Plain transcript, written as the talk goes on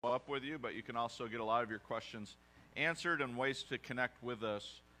up with you, but you can also get a lot of your questions answered and ways to connect with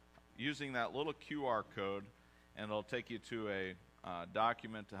us using that little QR code, and it'll take you to a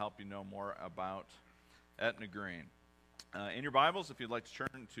document to help you know more about Etna Green. In your Bibles, if you'd like to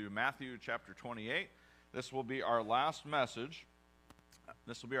turn to Matthew chapter 28, this will be our last message.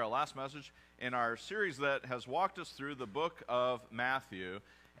 This will be our last message in our series that has walked us through the book of Matthew,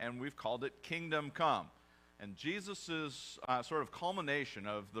 and we've called it Kingdom Come. And Jesus' sort of culmination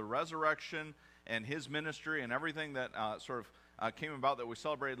of the resurrection and his ministry and everything that came about that we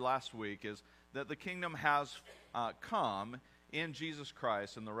celebrated last week is that the kingdom has come in Jesus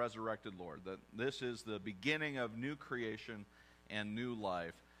Christ and the resurrected Lord. That this is the beginning of new creation and new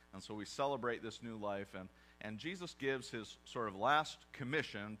life. And so we celebrate this new life. And Jesus gives his sort of last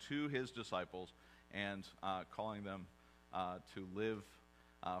commission to his disciples and calling them to live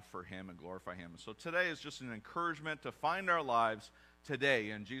for him and glorify him. So today is just an encouragement to find our lives today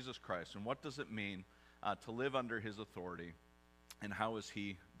in Jesus Christ. And what does it mean to live under his authority? And how is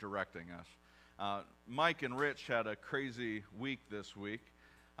he directing us? Mike and Rich had a crazy week this week.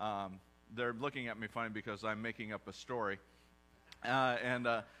 They're looking at me funny because I'm making up a story.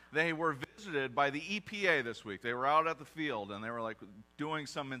 They were visited by the EPA this week. They were out at the field, and they were like doing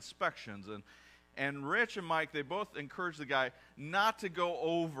some inspections. And Rich and Mike, they both encouraged the guy not to go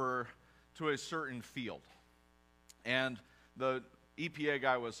over to a certain field. And the EPA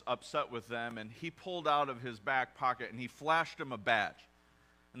guy was upset with them, and he pulled out of his back pocket, and he flashed him a badge.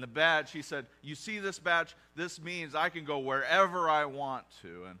 And the badge, he said, "You see this badge? This means I can go wherever I want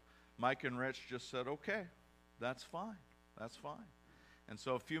to." And Mike and Rich just said, "Okay, that's fine. That's fine." And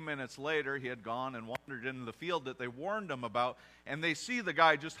so a few minutes later, he had gone and wandered into the field that they warned him about, and they see the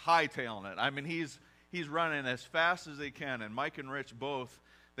guy just hightailing it. I mean, he's running as fast as he can, and Mike and Rich both,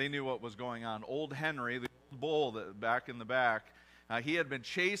 they knew what was going on. Old Henry, the old bull that back in the back, he had been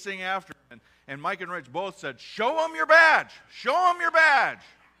chasing after him, and Mike and Rich both said, "Show him your badge! Show him your badge!"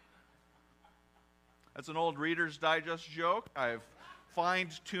 That's an old Reader's Digest joke. I've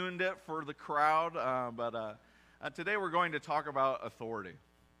fine-tuned it for the crowd, but today we're going to talk about authority.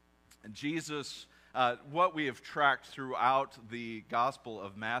 And Jesus, what we have tracked throughout the Gospel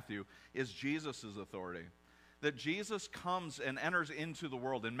of Matthew is Jesus' authority. That Jesus comes and enters into the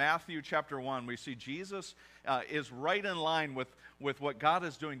world. In Matthew chapter 1, we see Jesus is right in line with what God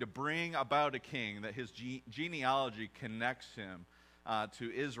is doing to bring about a king, that his genealogy connects him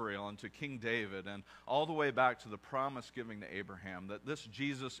to Israel and to King David, and all the way back to the promise giving to Abraham, that this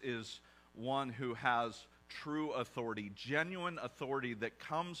Jesus is one who has true authority, genuine authority that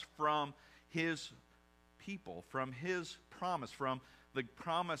comes from his people, from his promise, from the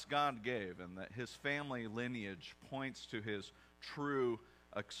promise God gave, and that his family lineage points to his true,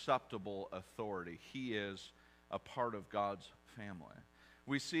 acceptable authority. He is a part of God's family.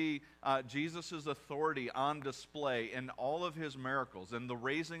 We see Jesus' authority on display in all of his miracles, and the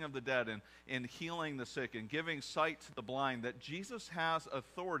raising of the dead, and in healing the sick, and giving sight to the blind, that Jesus has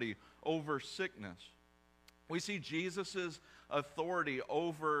authority over sickness. We see Jesus' authority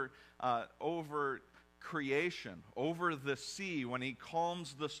over creation, over the sea when he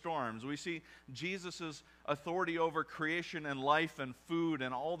calms the storms. We see Jesus' authority over creation and life and food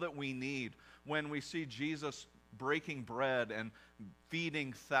and all that we need when we see Jesus breaking bread and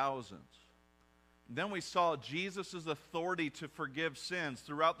feeding thousands. Then we saw Jesus' authority to forgive sins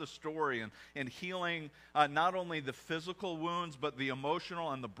throughout the story and healing not only the physical wounds, but the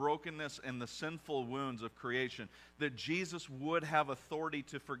emotional and the brokenness and the sinful wounds of creation, that Jesus would have authority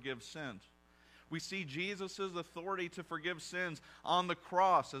to forgive sins. We see Jesus' authority to forgive sins on the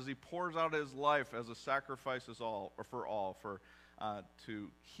cross as he pours out his life as a sacrifice to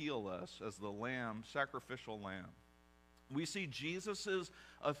heal us as the lamb, sacrificial lamb. We see Jesus'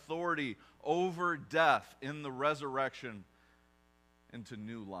 authority over death in the resurrection into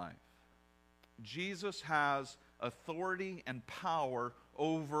new life. Jesus has authority and power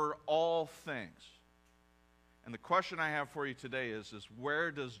over all things. And the question I have for you today is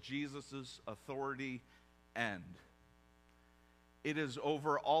where does Jesus' authority end? It is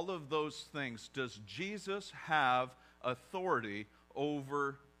over all of those things. Does Jesus have authority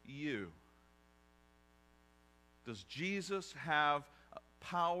over you? Does Jesus have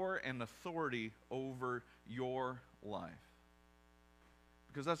power and authority over your life?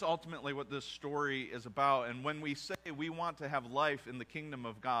 Because that's ultimately what this story is about. And when we say we want to have life in the kingdom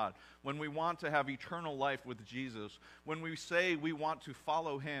of God, when we want to have eternal life with Jesus, when we say we want to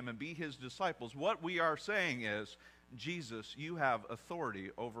follow him and be his disciples, what we are saying is, Jesus, you have authority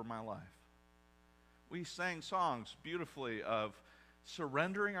over my life. We sang songs beautifully of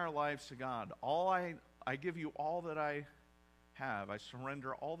surrendering our lives to God. I give you all that I have. I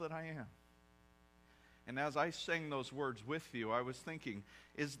surrender all that I am. And as I sang those words with you, I was thinking,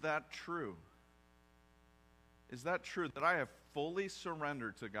 is that true? Is that true that I have fully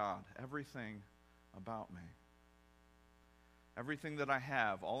surrendered to God everything about me? Everything that I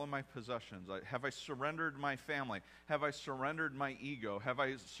have, all of my possessions. Have I surrendered my family? Have I surrendered my ego? Have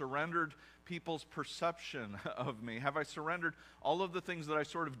I surrendered people's perception of me? Have I surrendered all of the things that I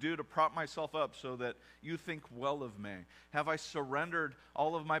sort of do to prop myself up so that you think well of me? Have I surrendered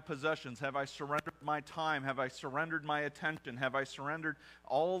all of my possessions? Have I surrendered my time? Have I surrendered my attention? Have I surrendered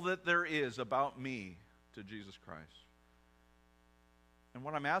all that there is about me to Jesus Christ? And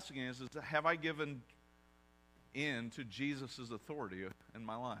what I'm asking is have I given in to Jesus' authority in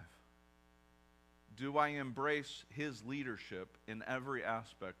my life? Do I embrace his leadership in every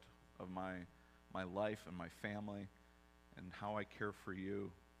aspect of my life and my family and how I care for you?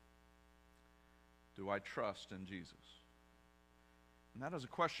 Do I trust in Jesus? And that is a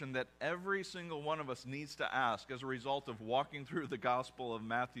question that every single one of us needs to ask as a result of walking through the Gospel of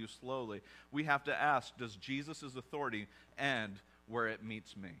Matthew slowly. We have to ask, does Jesus' authority end where it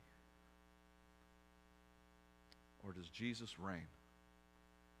meets me? Or does Jesus reign?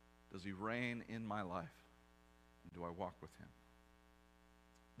 Does he reign in my life? And do I walk with him?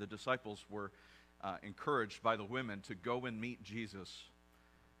 The disciples were encouraged by the women to go and meet Jesus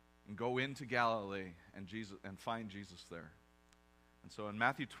and go into Galilee and find Jesus there. And so in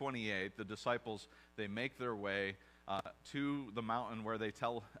Matthew 28, the disciples, they make their way to the mountain where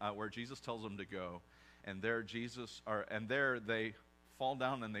where Jesus tells them to go, and there they fall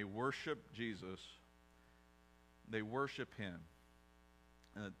down and they worship Jesus. They worship him.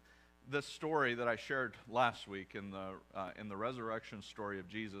 This story that I shared last week in the resurrection story of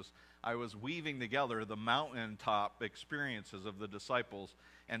Jesus, I was weaving together the mountaintop experiences of the disciples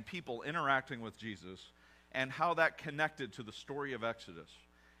and people interacting with Jesus and how that connected to the story of Exodus.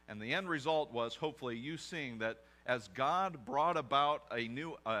 And the end result was hopefully you seeing that as God brought about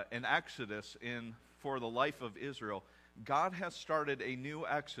an Exodus for the life of Israel, God has started a new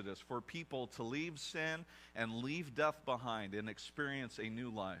exodus for people to leave sin and leave death behind and experience a new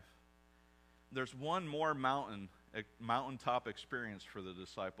life. There's one more mountaintop experience for the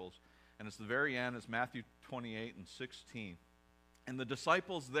disciples, and it's the very end. It's Matthew 28 and 16. And the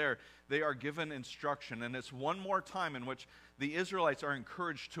disciples there, they are given instruction, and it's one more time in which the Israelites are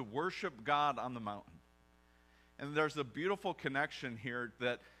encouraged to worship God on the mountain. And there's a beautiful connection here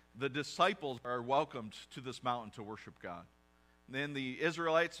that the disciples are welcomed to this mountain to worship God. And then the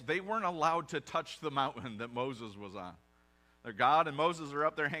Israelites, they weren't allowed to touch the mountain that Moses was on. Their God and Moses are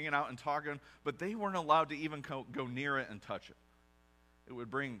up there hanging out and talking, but they weren't allowed to even go near it and touch it. It would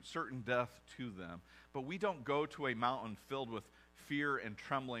bring certain death to them. But we don't go to a mountain filled with fear and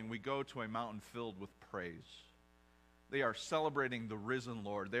trembling. We go to a mountain filled with praise. They are celebrating the risen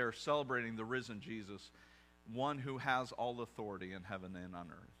Lord. They are celebrating the risen Jesus, one who has all authority in heaven and on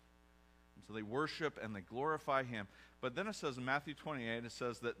earth. So they worship and they glorify him. But then it says in Matthew 28, it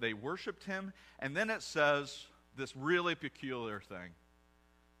says that they worshiped him. And then it says this really peculiar thing.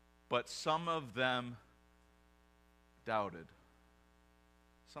 But some of them doubted.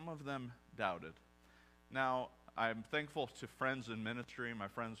 Some of them doubted. Now, I'm thankful to friends in ministry, my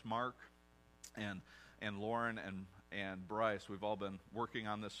friends Mark and Lauren and Bryce. We've all been working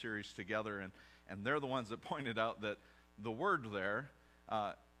on this series together. And they're the ones that pointed out that the word there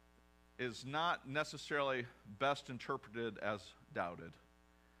is not necessarily best interpreted as doubted.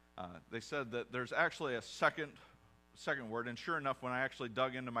 They said that there's actually a second word, and sure enough, when I actually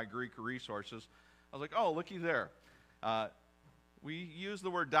dug into my Greek resources, I was like, oh, looky there. We use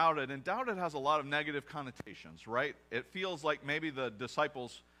the word doubted, and doubted has a lot of negative connotations, right? It feels like maybe the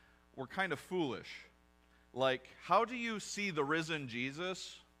disciples were kind of foolish. Like, how do you see the risen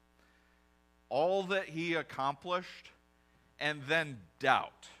Jesus, all that he accomplished, and then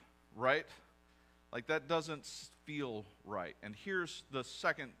doubt, right? Like, that doesn't feel right. And here's the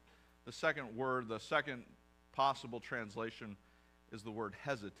second word, the second possible translation is the word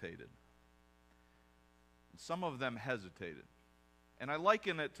hesitated. Some of them hesitated. And I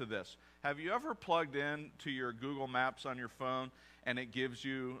liken it to this. Have you ever plugged in to your Google Maps on your phone and it gives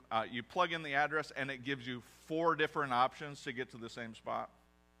you, you plug in the address and it gives you 4 different options to get to the same spot?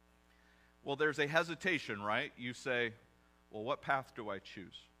 Well, there's a hesitation, right? You say, well, what path do I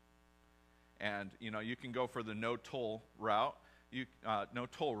choose? And, you can go for the no toll route, no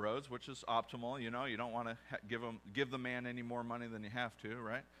toll roads, which is optimal. You don't want to give the man any more money than you have to,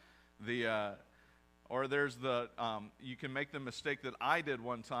 right? Or there's you can make the mistake that I did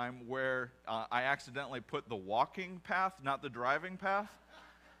one time where I accidentally put the walking path, not the driving path.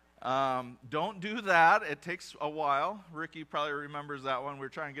 Don't do that. It takes a while. Ricky probably remembers that one. We were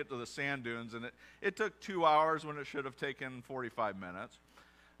trying to get to the sand dunes, and it took 2 hours when it should have taken 45 minutes.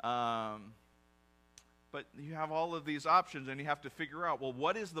 But you have all of these options, and you have to figure out, well,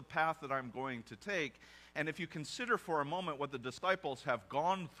 what is the path that I'm going to take? And if you consider for a moment what the disciples have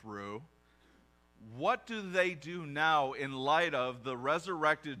gone through, what do they do now in light of the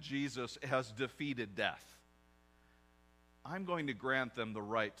resurrected Jesus has defeated death? I'm going to grant them the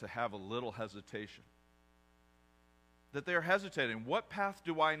right to have a little hesitation. That they're hesitating. What path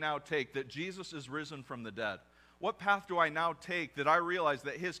do I now take that Jesus is risen from the dead? What path do I now take that I realize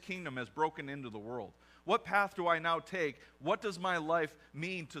that his kingdom has broken into the world? What path do I now take? What does my life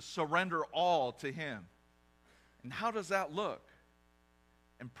mean to surrender all to him? And how does that look?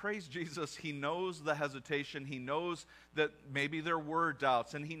 And praise Jesus, he knows the hesitation. He knows that maybe there were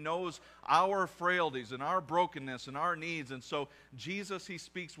doubts. And he knows our frailties and our brokenness and our needs. And so Jesus, he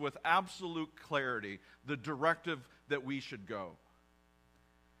speaks with absolute clarity the directive that we should go.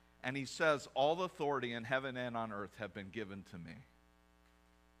 And he says, all authority in heaven and on earth have been given to me.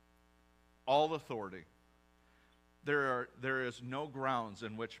 All authority. There is no grounds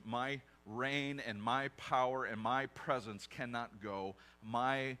in which my reign and my power and my presence cannot go.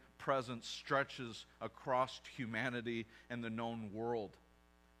 My presence stretches across humanity and the known world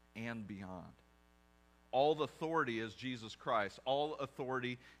and beyond. All authority is Jesus Christ. All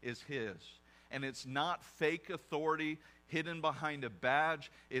authority is his. And it's not fake authority hidden behind a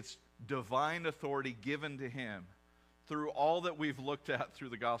badge. It's divine authority given to him through all that we've looked at through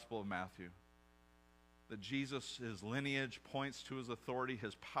the Gospel of Matthew. That Jesus' lineage points to his authority.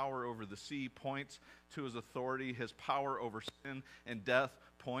 His power over the sea points to his authority. His power over sin and death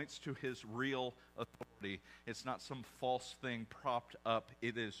points to his real authority. It's not some false thing propped up.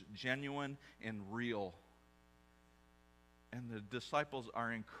 It is genuine and real. And the disciples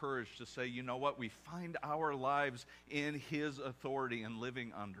are encouraged to say, you know what? We find our lives in his authority and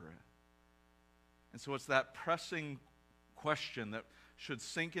living under it. And so it's that pressing question that should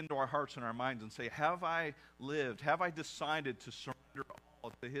sink into our hearts and our minds and say, have I lived, have I decided to surrender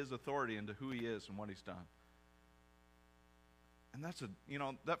all to his authority and to who he is and what he's done? And that's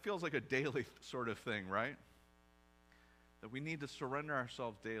that feels like a daily sort of thing, right? That we need to surrender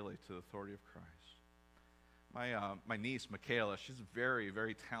ourselves daily to the authority of Christ. My niece, Michaela, she's a very,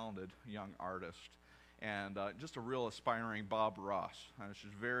 very talented young artist and just a real aspiring Bob Ross. She's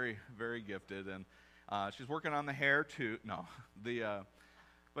very, very gifted, and she's working on the hair too.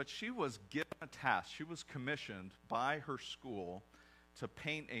 But she was given a task. She was commissioned by her school to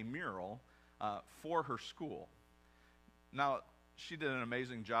paint a mural for her school. Now, she did an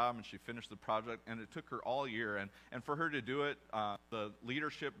amazing job, and she finished the project, and it took her all year. And for her to do it, the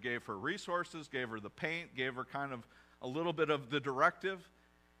leadership gave her resources, gave her the paint, gave her kind of a little bit of the directive,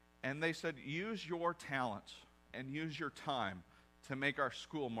 and they said, use your talents and use your time to make our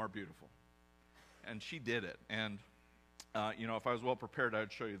school more beautiful. And she did it. And, if I was well prepared,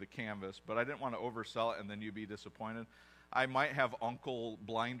 I'd show you the canvas, but I didn't want to oversell it and then you'd be disappointed. I might have uncle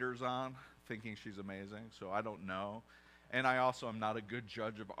blinders on, thinking she's amazing, so I don't know. And I also am not a good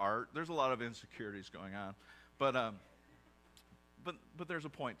judge of art. There's a lot of insecurities going on. But there's a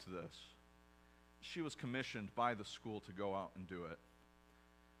point to this. She was commissioned by the school to go out and do it.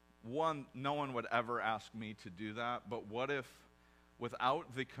 No one would ever ask me to do that, but what if,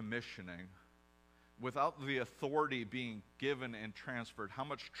 without the commissioning, without the authority being given and transferred, how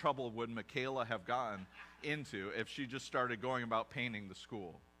much trouble would Michaela have gotten into if she just started going about painting the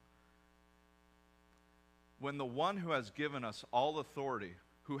school? When the one who has given us all authority,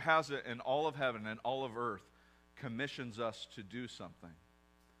 who has it in all of heaven and all of earth, commissions us to do something,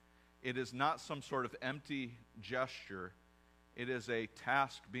 it is not some sort of empty gesture. It is a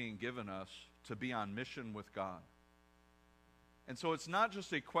task being given us to be on mission with God. And so it's not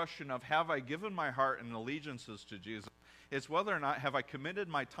just a question of have I given my heart and allegiances to Jesus. It's whether or not have I committed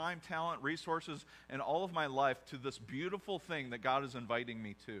my time, talent, resources, and all of my life to this beautiful thing that God is inviting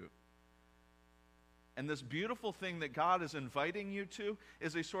me to. And this beautiful thing that God is inviting you to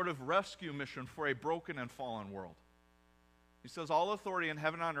is a sort of rescue mission for a broken and fallen world. He says, all authority in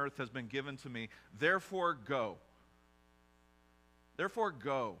heaven and on earth has been given to me. Therefore, go. Therefore,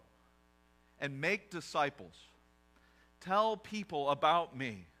 go and make disciples. Tell people about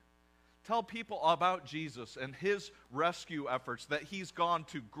me. Tell people about Jesus and his rescue efforts that he's gone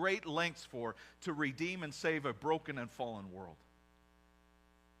to great lengths for to redeem and save a broken and fallen world.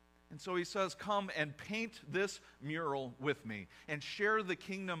 And so he says, come and paint this mural with me and share the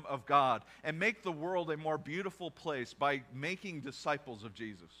kingdom of God and make the world a more beautiful place by making disciples of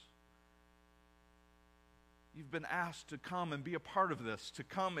Jesus. You've been asked to come and be a part of this, to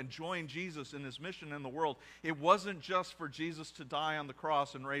come and join Jesus in his mission in the world. It wasn't just for Jesus to die on the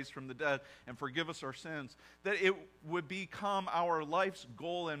cross and raise from the dead and forgive us our sins, that it would become our life's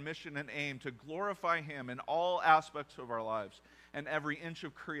goal and mission and aim to glorify him in all aspects of our lives, and every inch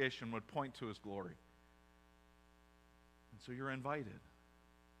of creation would point to his glory. And so you're invited.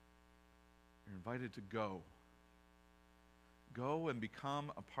 You're invited to go. Go and become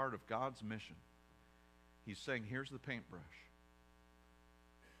a part of God's mission. He's saying, here's the paintbrush.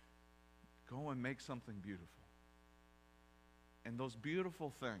 Go and make something beautiful. And those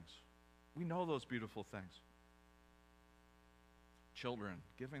beautiful things, we know those beautiful things. Children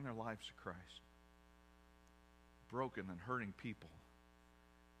giving their lives to Christ. Broken and hurting people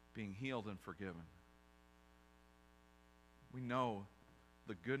being healed and forgiven. We know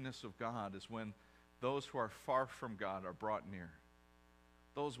the goodness of God is when those who are far from God are brought near.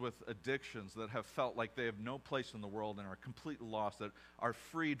 Those with addictions that have felt like they have no place in the world and are completely lost, that are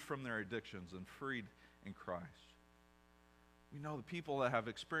freed from their addictions and freed in Christ. We know the people that have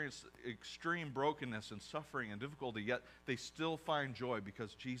experienced extreme brokenness and suffering and difficulty, yet they still find joy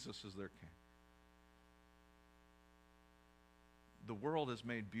because Jesus is their King. The world is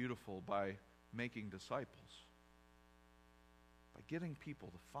made beautiful by making disciples, by getting people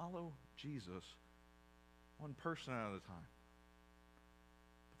to follow Jesus one person at a time.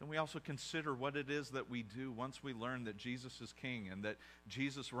 Then we also consider what it is that we do once we learn that Jesus is King and that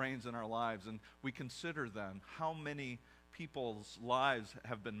Jesus reigns in our lives. And we consider then how many people's lives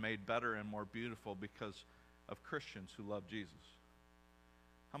have been made better and more beautiful because of Christians who love Jesus.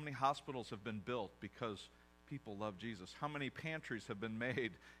 How many hospitals have been built because people love Jesus? How many pantries have been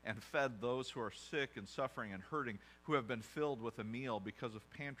made and fed those who are sick and suffering and hurting, who have been filled with a meal because of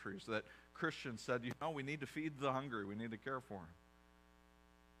pantries that Christians said, we need to feed the hungry, we need to care for them.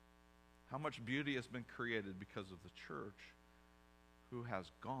 How much beauty has been created because of the church who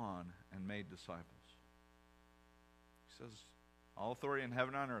has gone and made disciples. He says, all authority in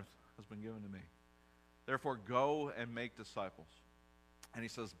heaven and on earth has been given to me. Therefore, go and make disciples. And he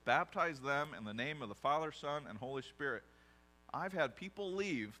says, baptize them in the name of the Father, Son, and Holy Spirit. I've had people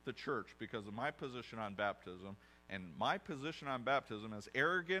leave the church because of my position on baptism. And my position on baptism, as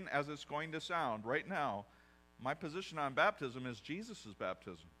arrogant as it's going to sound right now, my position on baptism is Jesus'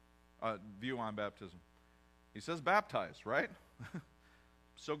 baptism. View on baptism. He says baptize, right?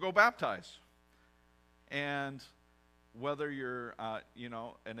 So go baptize. And whether you're,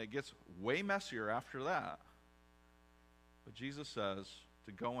 and it gets way messier after that. But Jesus says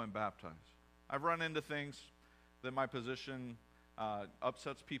to go and baptize. I've run into things that my position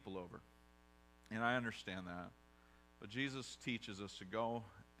upsets people over. And I understand that. But Jesus teaches us to go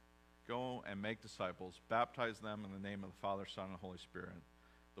and make disciples, baptize them in the name of the Father, Son, and Holy Spirit.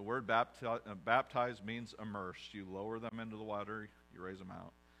 The word baptize means immerse. You lower them into the water, you raise them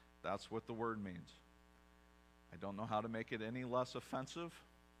out. That's what the word means. I don't know how to make it any less offensive.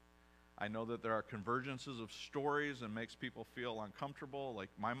 I know that there are convergences of stories and makes people feel uncomfortable. Like,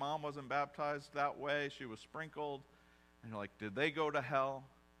 my mom wasn't baptized that way. She was sprinkled. And you're like, did they go to hell?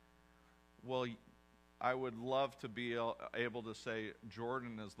 Well, I would love to be able to say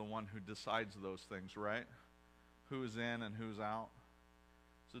Jordan is the one who decides those things, right? Who's in and who's out.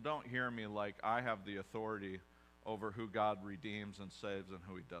 So don't hear me like I have the authority over who God redeems and saves and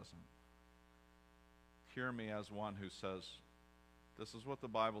who he doesn't. Hear me as one who says, this is what the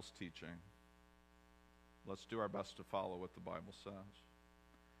Bible's teaching. Let's do our best to follow what the Bible says.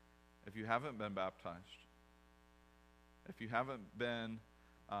 If you haven't been baptized, if you haven't been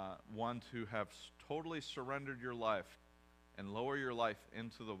one to have totally surrendered your life and lower your life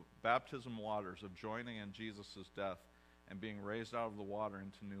into the baptism waters of joining in Jesus' death and being raised out of the water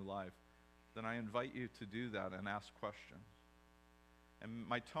into new life, then I invite you to do that and ask questions. And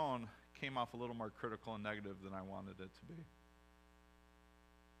my tone came off a little more critical and negative than I wanted it to be.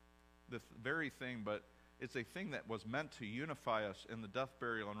 The very thing, but it's a thing that was meant to unify us in the death,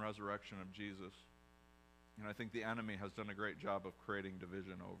 burial, and resurrection of Jesus. And I think the enemy has done a great job of creating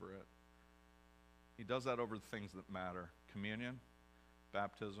division over it. He does that over the things that matter. Communion,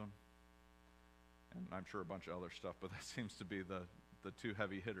 baptism, and I'm sure a bunch of other stuff, but that seems to be the two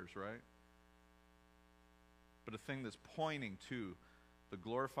heavy hitters, right? But a thing that's pointing to the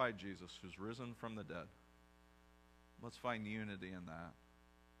glorified Jesus who's risen from the dead. Let's find unity in that.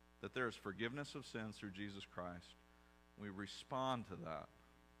 That there is forgiveness of sins through Jesus Christ. We respond to that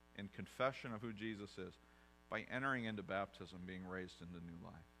in confession of who Jesus is by entering into baptism, being raised into new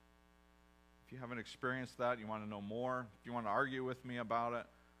life. If you haven't experienced that, you want to know more, if you want to argue with me about it,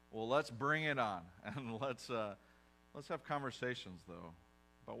 well, let's bring it on. And let's have conversations, though,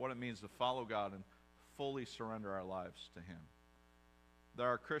 about what it means to follow God and fully surrender our lives to Him. There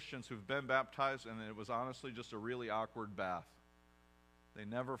are Christians who've been baptized, and it was honestly just a really awkward bath. They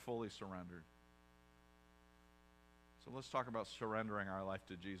never fully surrendered. So let's talk about surrendering our life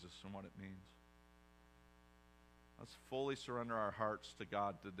to Jesus and what it means. Let's fully surrender our hearts to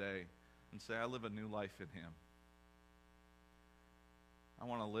God today and say, I live a new life in Him. I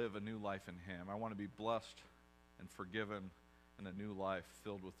want to live a new life in Him. I want to be blessed and forgiven in a new life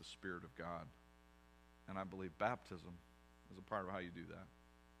filled with the Spirit of God. And I believe baptism is a part of how you do that.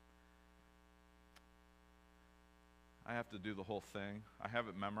 I have to do the whole thing. I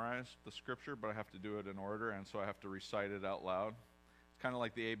haven't memorized the scripture, but I have to do it in order, and so I have to recite it out loud. It's kind of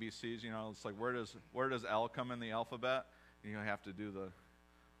like the ABCs, you know. It's like, where does L come in the alphabet? You have to do the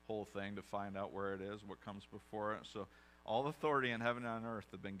whole thing to find out where it is, what comes before it. So all authority in heaven and on earth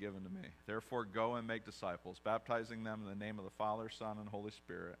have been given to me. Therefore, go and make disciples, baptizing them in the name of the Father, Son, and Holy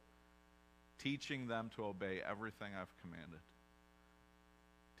Spirit, teaching them to obey everything I've commanded.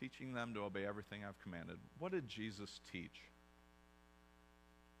 Teaching them to obey everything I've commanded. What did Jesus teach?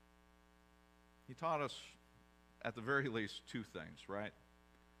 He taught us, at the very least, two things, right?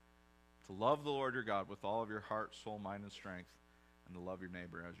 To love the Lord your God with all of your heart, soul, mind, and strength, and to love your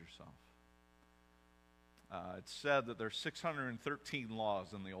neighbor as yourself. It's said that there's 613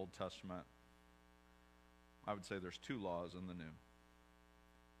 laws in the Old Testament. I would say there's 2 laws in the New.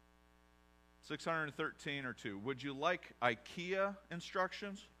 613 or 2. Would you like IKEA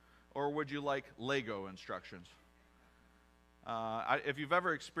instructions or would you like Lego instructions? If you've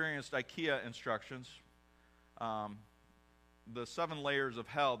ever experienced IKEA instructions, the 7 layers of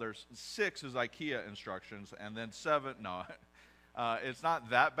hell, there's 6 is IKEA instructions, and then 7, no. It's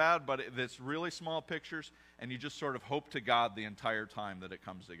not that bad, but it's really small pictures, and you just sort of hope to God the entire time that it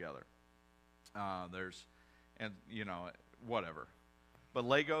comes together. Whatever. But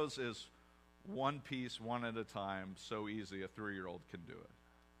Legos is one piece, one at a time, so easy a 3-year-old can do it.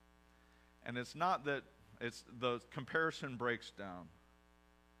 And it's not that the comparison breaks down,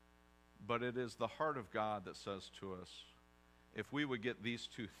 but it is the heart of God that says to us, if we would get these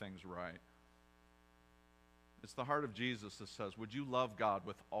 2 things right, it's the heart of Jesus that says, would you love God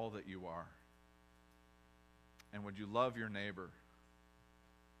with all that you are? And would you love your neighbor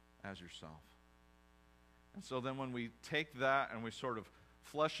as yourself? And so then when we take that and we sort of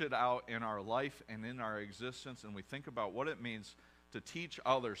flesh it out in our life and in our existence, and we think about what it means to teach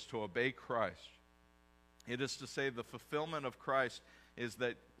others to obey Christ, it is to say the fulfillment of Christ is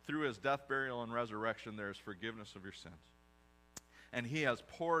that through His death, burial, and resurrection, there is forgiveness of your sins. And He has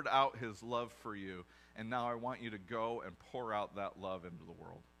poured out His love for you, and now I want you to go and pour out that love into the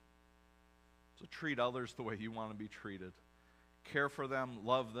world. So treat others the way you want to be treated. Care for them,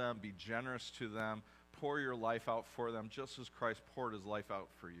 love them, be generous to them, pour your life out for them just as Christ poured His life out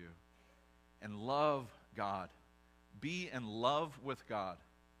for you. And love God. Be in love with God.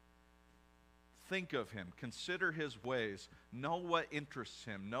 Think of Him. Consider His ways. Know what interests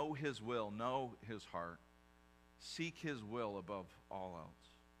Him. Know His will. Know His heart. Seek His will above all else.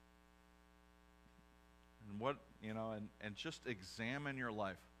 And just examine your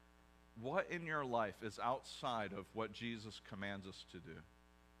life. What in your life is outside of what Jesus commands us to do?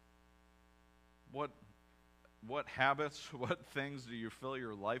 What habits, what things do you fill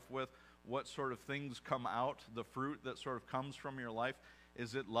your life with? What sort of things come out, the fruit that sort of comes from your life?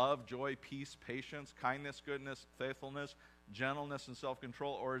 Is it love, joy, peace, patience, kindness, goodness, faithfulness, gentleness, and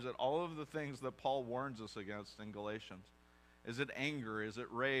self-control? Or is it all of the things that Paul warns us against in Galatians? Is it anger? Is it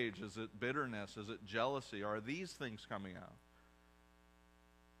rage? Is it bitterness? Is it jealousy? Are these things coming out?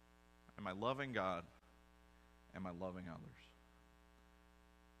 Am I loving God? Am I loving others?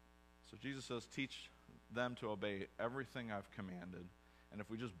 So Jesus says, teach them to obey everything I've commanded. And if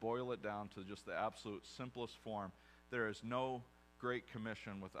we just boil it down to just the absolute simplest form, there is no great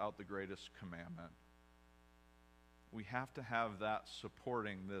commission without the greatest commandment. We have to have that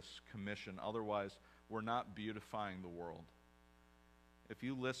supporting this commission. Otherwise, we're not beautifying the world. If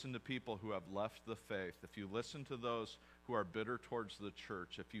you listen to people who have left the faith, if you listen to those who are bitter towards the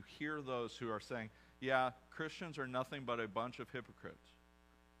church, if you hear those who are saying, yeah, Christians are nothing but a bunch of hypocrites,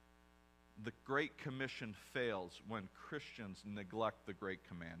 the Great Commission fails when Christians neglect the Great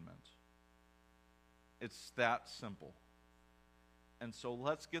Commandments. It's that simple. And so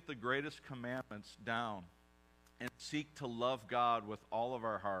let's get the greatest commandments down and seek to love God with all of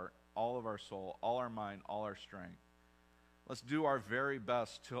our heart, all of our soul, all our mind, all our strength. Let's do our very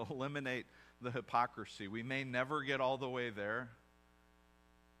best to eliminate the hypocrisy. We may never get all the way there,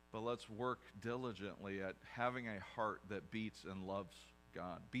 but let's work diligently at having a heart that beats and loves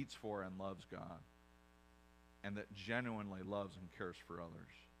God, beats for and loves God, and that genuinely loves and cares for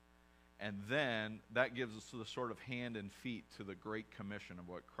others. And then that gives us the sort of hand and feet to the Great Commission of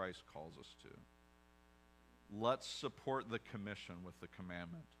what Christ calls us to. Let's support the commission with the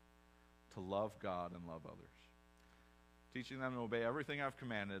commandment to love God and love others. Teaching them to obey everything I've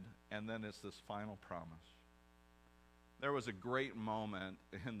commanded, and then it's this final promise. There was a great moment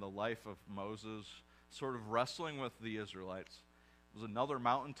in the life of Moses, sort of wrestling with the Israelites. It was another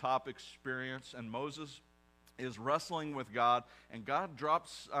mountaintop experience, and Moses is wrestling with God, and God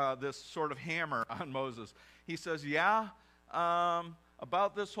drops this sort of hammer on Moses. He says,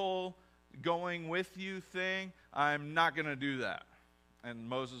 about this whole going with you thing, I'm not going to do that. And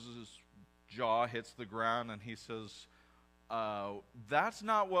Moses' jaw hits the ground, and he says, that's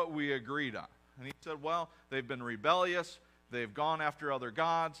not what we agreed on. And he said, well, they've been rebellious, they've gone after other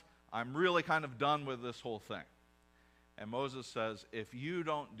gods, I'm really kind of done with this whole thing. And Moses says, if you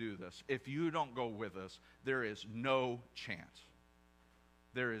don't do this, if you don't go with us, there is no chance.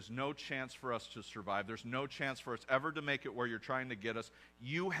 There is no chance for us to survive. There's no chance for us ever to make it where you're trying to get us.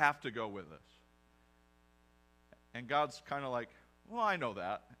 You have to go with us. And God's kind of like, well, I know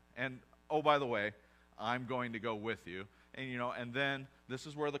that. And, oh, by the way, I'm going to go with you. And, and then this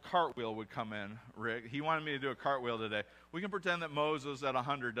is where the cartwheel would come in, Rick. He wanted me to do a cartwheel today. We can pretend that Moses at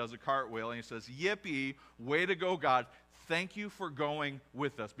 100 does a cartwheel, and he says, yippee, way to go, God. Thank you for going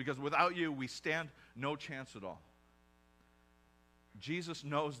with us, because without you, we stand no chance at all. Jesus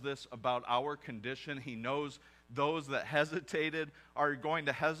knows this about our condition. He knows those that hesitated are going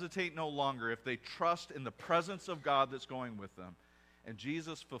to hesitate no longer if they trust in the presence of God that's going with them. And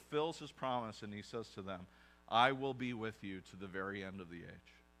Jesus fulfills his promise, and he says to them, I will be with you to the very end of the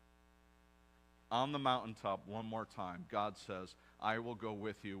age. On the mountaintop, one more time, God says, I will go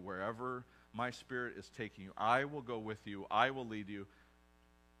with you wherever my Spirit is taking you. I will go with you. I will lead you.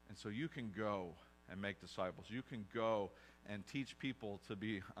 And so you can go and make disciples. You can go and teach people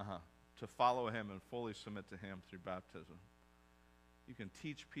to follow him and fully submit to him through baptism. You can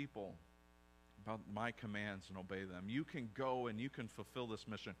teach people about my commands and obey them. You can go and you can fulfill this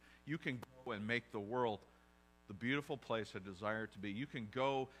mission. You can go and make the world the beautiful place I desire it to be. You can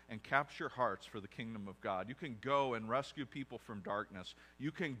go and capture hearts for the kingdom of God. You can go and rescue people from darkness.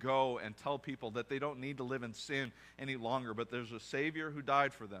 You can go and tell people that they don't need to live in sin any longer, but there's a Savior who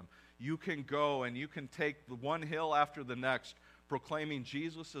died for them. You can go and you can take the one hill after the next, proclaiming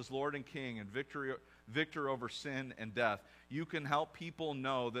Jesus as Lord and King and victor over sin and death. You can help people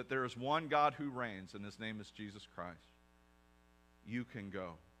know that there is one God who reigns, and his name is Jesus Christ. You can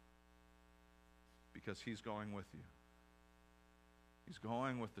go, because he's going with you. He's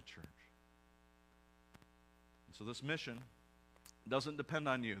going with the church. And so this mission doesn't depend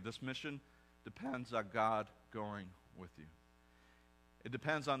on you. This mission depends on God going with you. It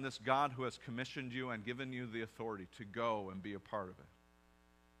depends on this God who has commissioned you and given you the authority to go and be a part of it.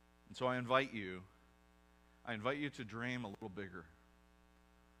 And so I invite you to dream a little bigger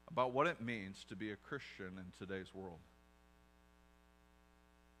about what it means to be a Christian in today's world.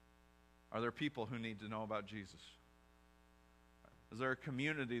 Are there people who need to know about Jesus? Is there a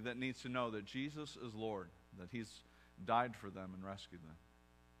community that needs to know that Jesus is Lord, that he's died for them and rescued them?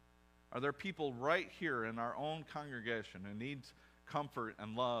 Are there people right here in our own congregation who need comfort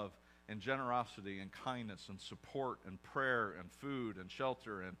and love and generosity and kindness and support and prayer and food and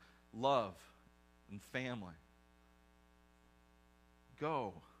shelter and love and family?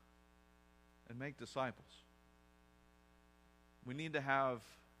 Go and make disciples. We need to have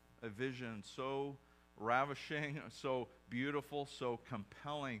a vision so ravishing, so beautiful, so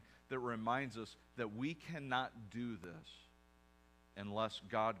compelling that reminds us that we cannot do this unless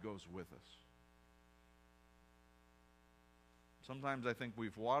God goes with us. Sometimes I think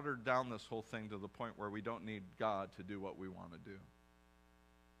we've watered down this whole thing to the point where we don't need God to do what we want to do.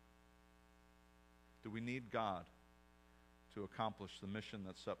 Do we need God to accomplish the mission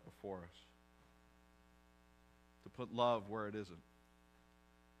that's set before us? To put love where it isn't?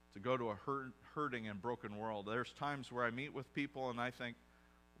 To go to a hurting and broken world. There's times where I meet with people and I think,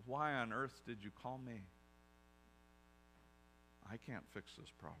 why on earth did you call me? I can't fix this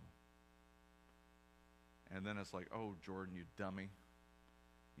problem. And then it's like, oh, Jordan, you dummy.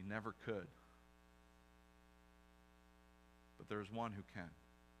 You never could. But there's one who can.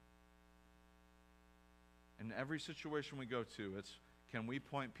 In every situation we go to, it's, can we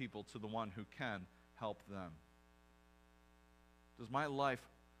point people to the one who can help them? Does my life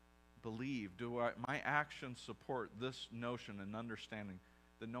believe, my actions support this notion and understanding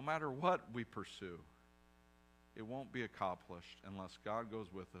that no matter what we pursue, it won't be accomplished unless God goes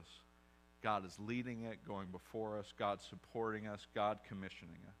with us. God is leading it, going before us, God supporting us, God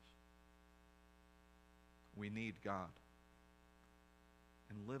commissioning us. We need God.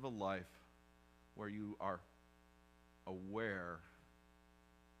 and live a life where you are aware,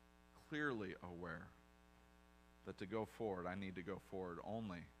 clearly aware, that to go forward, I need to go forward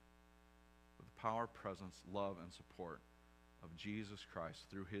only with the power, presence, love, and support of Jesus Christ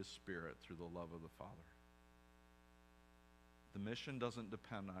through his Spirit, through the love of the Father. The mission doesn't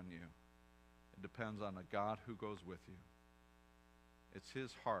depend on you. It depends on a God who goes with you. It's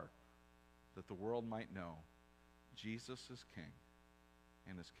his heart that the world might know Jesus is King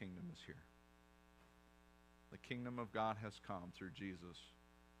and his kingdom is here. The kingdom of God has come through Jesus,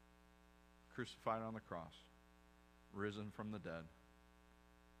 crucified on the cross, risen from the dead,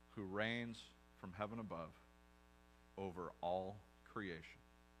 who reigns from heaven above over all creation.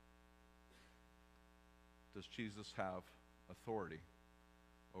 Does Jesus have authority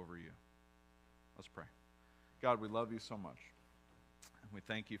over you? Let's pray. God, we love you so much. And we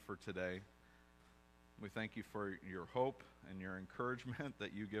thank you for today. We thank you for your hope and your encouragement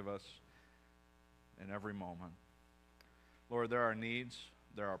that you give us in every moment. Lord, there are needs,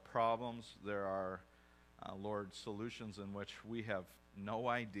 there are problems, there are, Lord, solutions in which we have no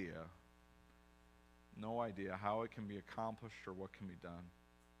idea how it can be accomplished or what can be done.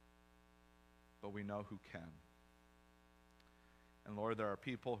 But we know who can. And Lord, there are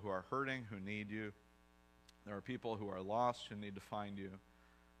people who are hurting, who need you. There are people who are lost, who need to find you.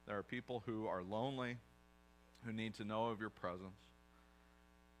 There are people who are lonely, who need to know of your presence.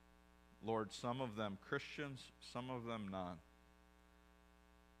 Lord, some of them Christians, some of them not.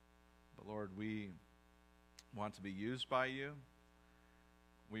 But Lord, we want to be used by you.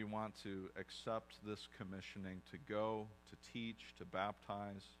 We want to accept this commissioning to go, to teach, to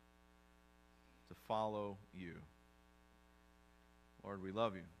baptize, to follow you. Lord, we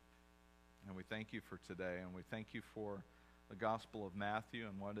love you. And we thank you for today. And we thank you for the Gospel of Matthew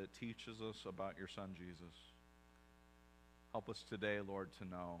and what it teaches us about your Son, Jesus. Help us today, Lord, to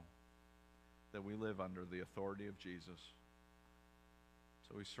know that we live under the authority of Jesus.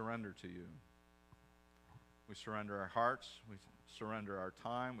 So we surrender to you. We surrender our hearts. We surrender our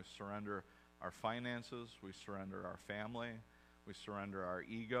time. We surrender our finances. We surrender our family. We surrender our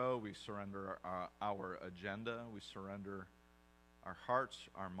ego. We surrender our agenda. We surrender our hearts,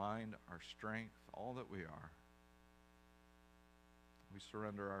 our mind, our strength, all that we are. We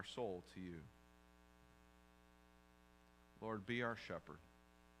surrender our soul to you. Lord, be our shepherd.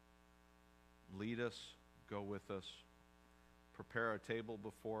 Lead us, go with us, prepare a table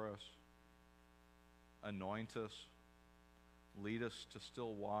before us, anoint us, lead us to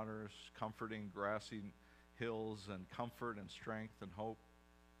still waters, comforting grassy hills, and comfort and strength and hope.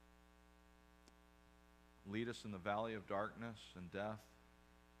 Lead us in the valley of darkness and death,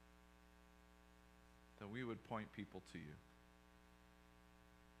 that we would point people to you.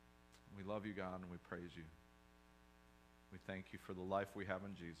 We love you, God, and we praise you. We thank you for the life we have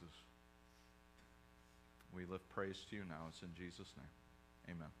in Jesus. We lift praise to you now. It's in Jesus'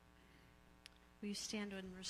 name. Amen. Will you stand and receive?